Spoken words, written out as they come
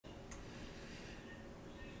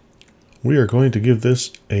We are going to give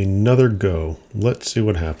this another go. Let's see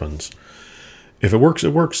what happens. If it works,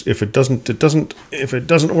 it works. If it doesn't, it doesn't. If it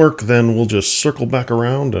doesn't work, then we'll just circle back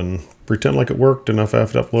around and pretend like it worked. And if I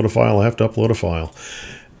have to upload a file, I have to upload a file.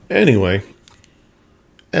 Anyway,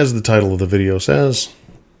 as the title of the video says,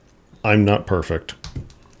 I'm not perfect.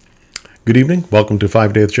 Good evening. Welcome to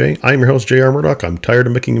 5 Day with Jay. I'm your host, J.R. Murdock. I'm tired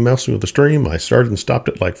of making a mess with the stream. I started and stopped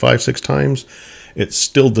it like 5-6 times. It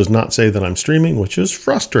still does not say that I'm streaming, which is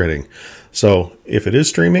frustrating. So if it is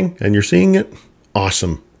streaming and you're seeing it,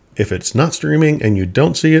 awesome. If it's not streaming and you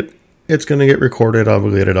don't see it, it's going to get recorded.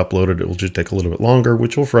 I'll get it uploaded. It will just take a little bit longer,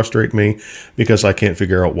 which will frustrate me because I can't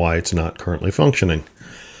figure out why it's not currently functioning.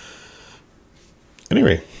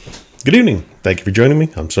 Anyway, good evening. Thank you for joining me.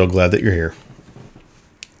 I'm so glad that you're here.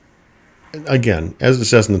 Again, as it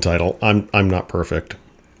says in the title, I'm not perfect.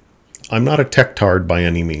 I'm not a tech-tard by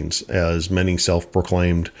any means, as many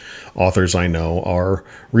self-proclaimed authors I know are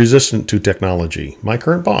resistant to technology. My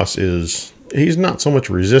current boss he's not so much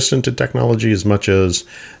resistant to technology as much as,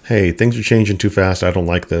 hey, things are changing too fast, I don't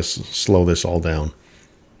like this, slow this all down.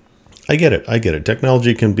 I get it.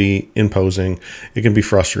 Technology can be imposing, it can be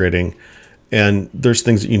frustrating, and there's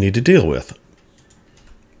things that you need to deal with.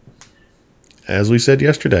 As we said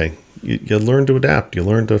yesterday, you learn to adapt, you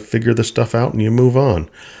learn to figure this stuff out, and you move on.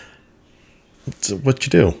 It's what you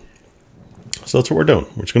do. So that's what we're doing.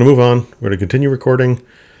 We're just going to move on. We're going to continue recording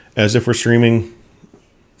as if we're streaming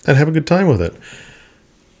and have a good time with it.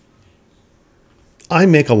 I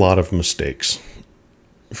make a lot of mistakes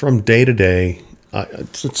from day to day.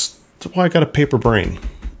 It's why I got a paper brain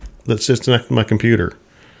that sits next to my computer.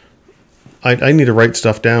 I need to write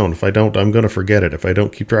stuff down. If I don't, I'm going to forget it. If I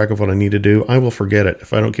don't keep track of what I need to do, I will forget it.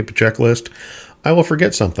 If I don't keep a checklist, I will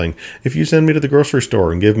forget something. If you send me to the grocery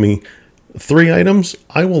store and give me 3 items,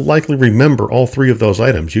 I will likely remember all 3 of those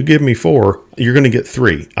items. You give me 4, you're going to get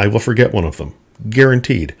 3. I will forget one of them.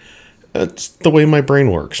 Guaranteed. That's the way my brain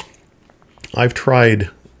works. I've tried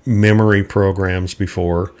memory programs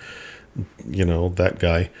before. You know, that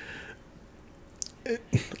guy.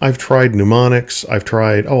 I've tried mnemonics. I've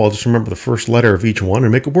tried, I'll just remember the first letter of each one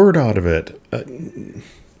and make a word out of it.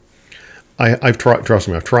 I've tried, trust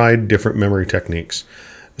me, I've tried different memory techniques.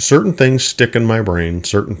 Certain things stick in my brain,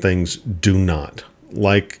 certain things do not.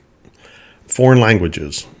 Like foreign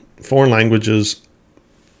languages. Foreign languages,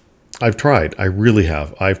 I've tried. I really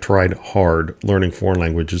have. I've tried hard learning foreign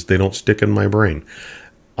languages. They don't stick in my brain.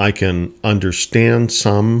 I can understand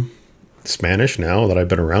some Spanish now that I've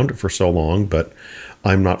been around it for so long, but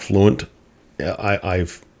I'm not fluent.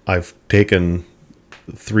 I've taken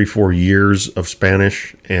 3-4 years of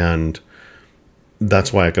Spanish, and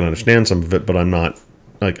that's why I can understand some of it, but I'm not.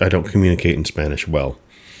 I don't communicate in Spanish well.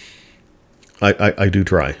 I do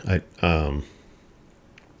try. I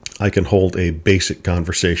can hold a basic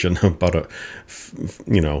conversation about a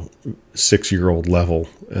 6-year-old level,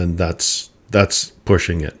 and that's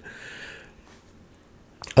pushing it.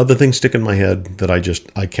 Other things stick in my head that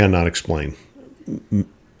I cannot explain.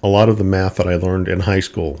 A lot of the math that I learned in high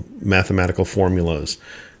school, mathematical formulas,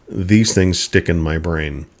 these things stick in my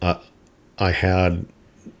brain. I had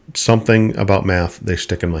something about math, they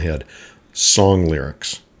stick in my head. Song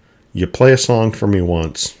lyrics. You play a song for me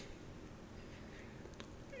once.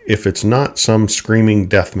 If it's not some screaming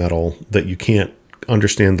death metal that you can't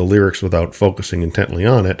understand the lyrics without focusing intently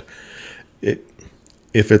on it,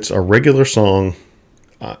 if it's a regular song,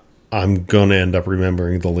 I'm going to end up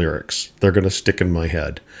remembering the lyrics. They're going to stick in my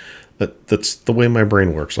head. That's the way my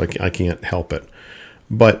brain works. I can't help it.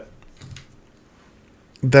 But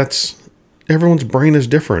everyone's brain is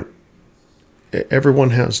different.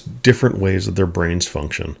 Everyone has different ways that their brains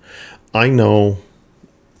function. I know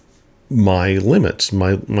my limits,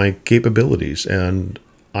 my capabilities, and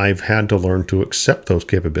I've had to learn to accept those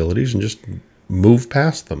capabilities and just move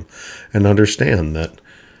past them and understand that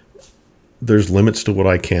there's limits to what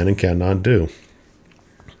I can and cannot do,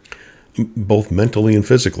 both mentally and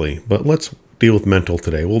physically. But let's deal with mental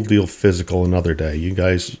today. We'll deal with physical another day. You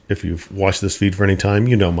guys, if you've watched this feed for any time,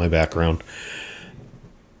 you know my background.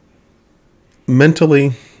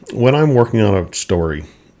 Mentally, when I'm working on a story,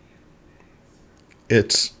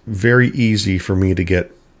 it's very easy for me to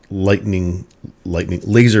get laser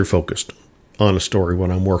focused on a story when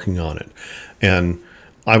I'm working on it. And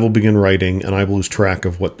I will begin writing and I will lose track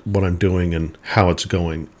of what I'm doing and how it's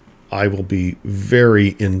going. I will be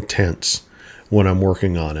very intense when I'm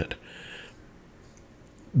working on it.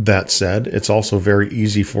 That said, it's also very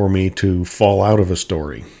easy for me to fall out of a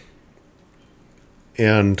story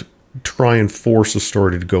and try and force a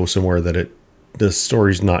story to go somewhere that the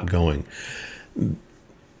story's not going.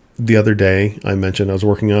 The other day, I mentioned I was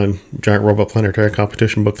working on Giant Robot Planetary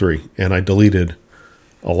Competition Book 3, and I deleted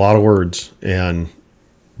a lot of words and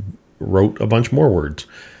wrote a bunch more words.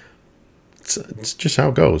 It's just how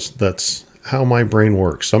it goes. That's how my brain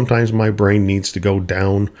works. Sometimes my brain needs to go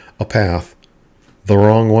down a path the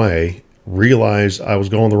wrong way, realize I was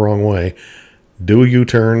going the wrong way, do a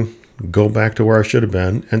U-turn, go back to where I should have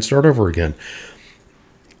been, and start over again.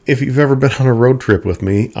 If you've ever been on a road trip with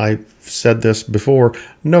me, I've said this before,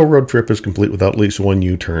 no road trip is complete without at least one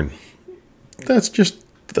U-turn. That's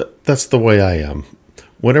the way I am.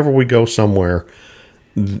 Whenever we go somewhere,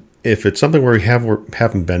 if it's something where we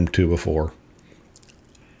haven't been to before,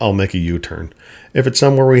 I'll make a U-turn. If it's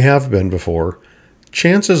somewhere we have been before,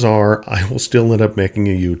 chances are I will still end up making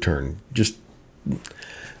a U-turn.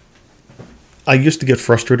 I used to get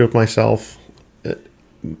frustrated with myself.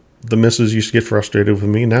 The missus used to get frustrated with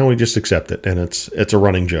me. Now we just accept it, and it's a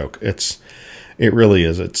running joke. It really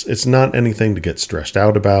is. It's not anything to get stressed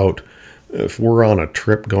out about. If we're on a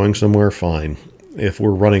trip going somewhere, fine. If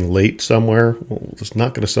we're running late somewhere, well, it's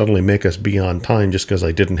not going to suddenly make us be on time just because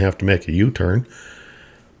I didn't have to make a U-turn.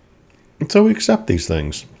 And so we accept these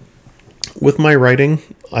things. With my writing,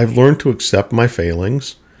 I've learned to accept my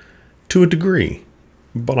failings to a degree,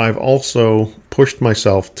 but I've also pushed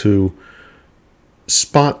myself to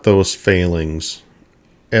spot those failings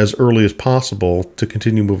as early as possible to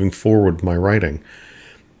continue moving forward with my writing.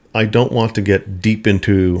 I don't want to get deep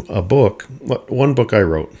into a book. One book I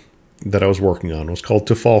wrote that I was working on was called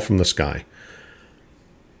To Fall from the Sky.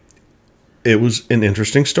 It was an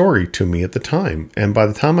interesting story to me at the time, and by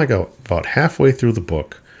the time I got about halfway through the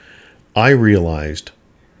book, I realized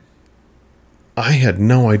I had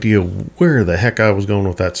no idea where the heck I was going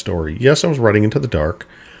with that story. Yes, I was writing into the dark.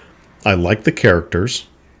 I liked the characters,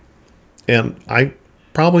 and I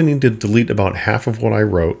probably need to delete about half of what I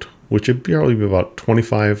wrote, which would probably be about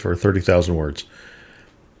 25 or 30,000 words.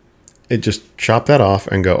 It just chop that off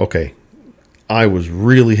and go, okay, I was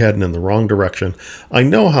really heading in the wrong direction. I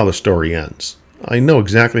know how the story ends. I know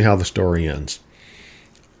exactly how the story ends.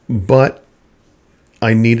 But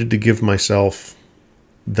I needed to give myself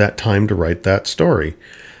that time to write that story.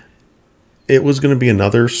 It was going to be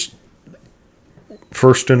another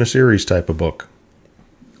first in a series type of book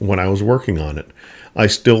when I was working on it. I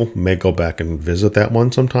still may go back and visit that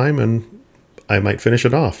one sometime, and I might finish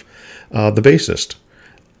it off. The Bassist.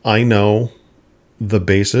 I know The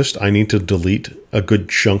Bassist. I need to delete a good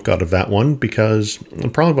chunk out of that one because I'm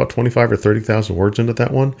probably about 25 or 30,000 words into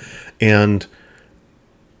that one. And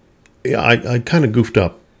I kind of goofed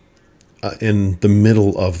up in the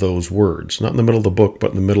middle of those words. Not in the middle of the book,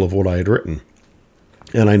 but in the middle of what I had written.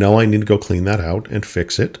 And I know I need to go clean that out and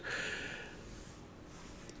fix it.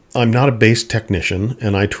 I'm not a bass technician,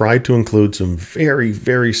 and I tried to include some very,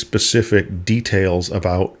 very specific details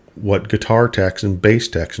about what guitar techs and bass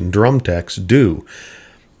techs and drum techs do.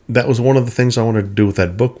 That was one of the things I wanted to do with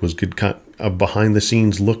that book, was get kind of a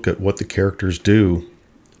behind-the-scenes look at what the characters do.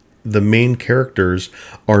 The main characters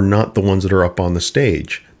are not the ones that are up on the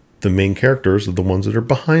stage. The main characters are the ones that are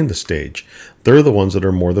behind the stage. They're the ones that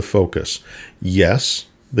are more the focus. Yes,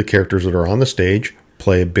 the characters that are on the stage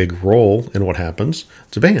play a big role in what happens.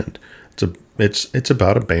 It's a band. It's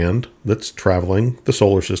about a band that's traveling the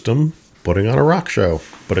solar system, putting on a rock show,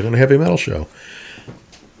 putting on a heavy metal show.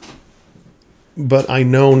 But I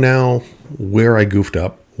know now where I goofed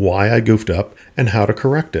up, why I goofed up, and how to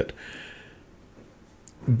correct it.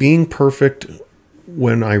 Being perfect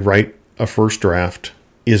when I write a first draft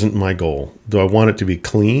isn't my goal. Do I want it to be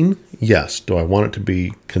clean? Yes. Do I want it to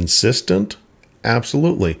be consistent?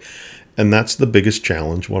 Absolutely. And that's the biggest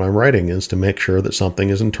challenge when I'm writing, is to make sure that something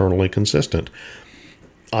is internally consistent.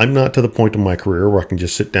 I'm not to the point in my career where I can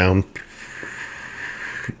just sit down,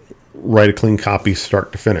 write a clean copy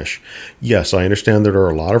start to finish. Yes, I understand that there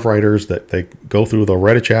are a lot of writers that they go through, they'll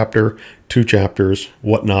write a chapter, 2 chapters,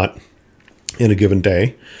 whatnot, in a given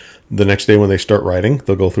day. The next day when they start writing,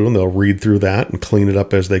 they'll go through and they'll read through that and clean it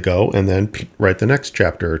up as they go, and then write the next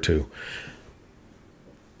chapter or 2.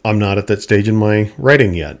 I'm not at that stage in my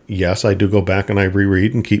writing yet. Yes, I do go back and I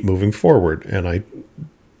reread and keep moving forward, and I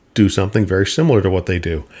do something very similar to what they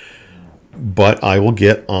do. But I will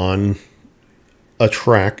get on a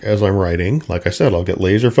track as I'm writing. Like I said, I'll get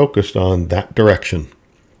laser focused on that direction.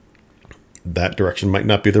 That direction might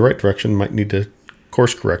not be the right direction, might need to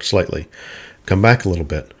course correct slightly, come back a little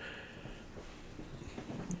bit.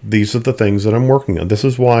 These are the things that I'm working on. This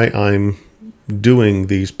is why I'm doing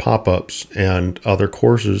these pop-ups and other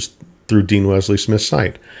courses through Dean Wesley Smith's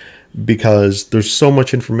site, because there's so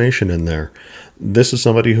much information in there. This is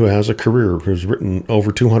somebody who has a career, who's written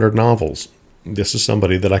over 200 novels. This is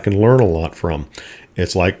somebody that I can learn a lot from.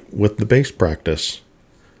 It's like with the bass practice.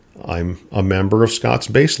 I'm a member of Scott's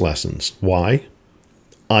bass lessons. Why?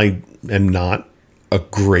 I am not a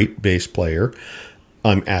great bass player.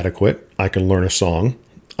 I'm adequate. I can learn a song.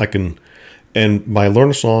 And by learn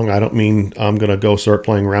a song, I don't mean I'm going to go start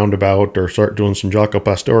playing Roundabout or start doing some Jaco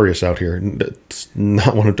Pastorius out here. That's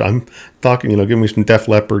not what I'm talking, give me some Def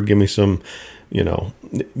Leppard, give me some,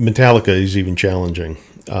 Metallica is even challenging.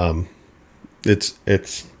 Look at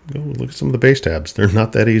some of the bass tabs. They're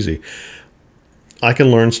not that easy. I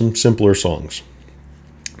can learn some simpler songs.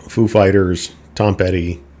 Foo Fighters, Tom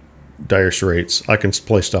Petty, Dire Straits. I can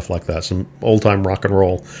play stuff like that. Some old-time rock and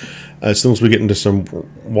roll. As soon as we get into some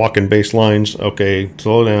walking bass lines, okay,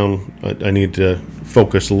 slow down. I need to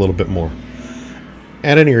focus a little bit more.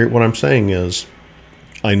 At any rate, what I'm saying is,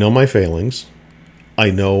 I know my failings. I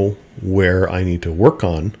know where I need to work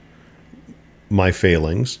on my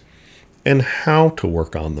failings and how to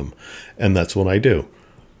work on them. And that's what I do.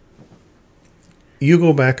 You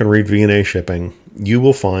go back and read V&A Shipping, you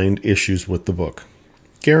will find issues with the book.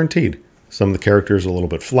 Guaranteed. Some of the characters are a little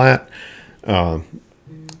bit flat.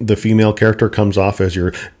 The female character comes off as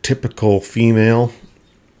your typical female.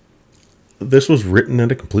 This was written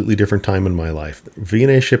at a completely different time in my life.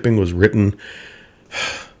 V&A Shipping was written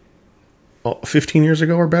 15 years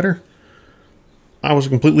ago or better. I was a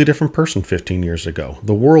completely different person 15 years ago.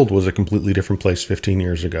 The world was a completely different place 15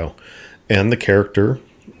 years ago. And the character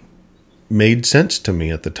made sense to me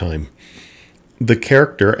at the time. The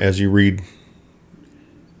character, as you read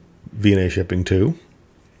V&A Shipping 2,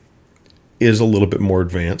 is a little bit more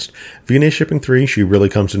advanced. V&A Shipping 3, she really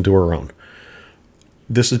comes into her own.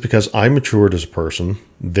 This is because I matured as a person,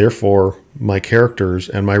 therefore my characters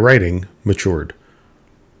and my writing matured.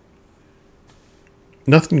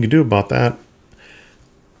 Nothing you can do about that.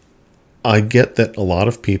 I get that a lot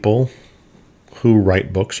of people who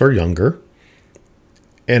write books are younger,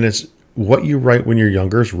 and it's what you write when you're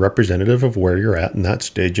younger is representative of where you're at in that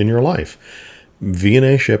stage in your life.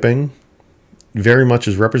 V&A Shipping very much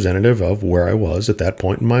is representative of where I was at that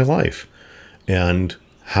point in my life and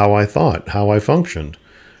how I thought, how I functioned.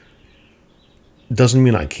 Doesn't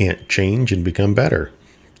mean I can't change and become better.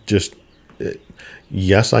 Just,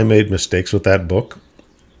 yes, I made mistakes with that book,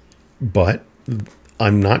 but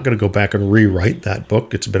I'm not going to go back and rewrite that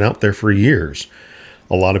book. It's been out there for years.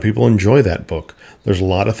 A lot of people enjoy that book. There's a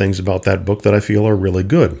lot of things about that book that I feel are really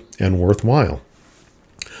good and worthwhile.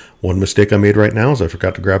 One mistake I made right now is I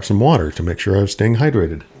forgot to grab some water to make sure I was staying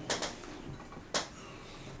hydrated.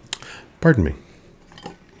 Pardon me.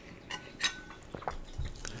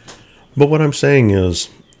 But what I'm saying is,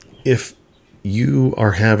 if you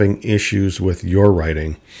are having issues with your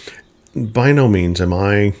writing, by no means am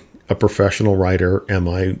I a professional writer. Am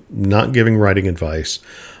I not giving writing advice?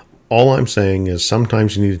 All I'm saying is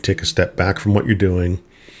sometimes you need to take a step back from what you're doing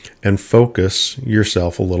and focus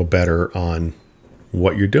yourself a little better on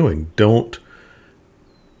what you're doing. Don't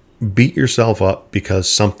beat yourself up because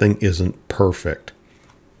something isn't perfect.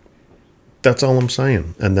 That's all I'm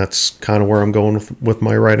saying. And that's kind of where I'm going with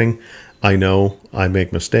my writing. I know I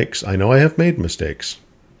make mistakes. I know I have made mistakes.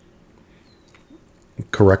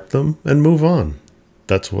 Correct them and move on.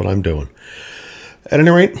 That's what I'm doing. At any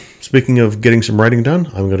rate, speaking of getting some writing done,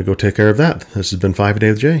 I'm going to go take care of that. This has been 5 A Day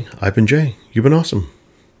with Jay. I've been Jay. You've been awesome.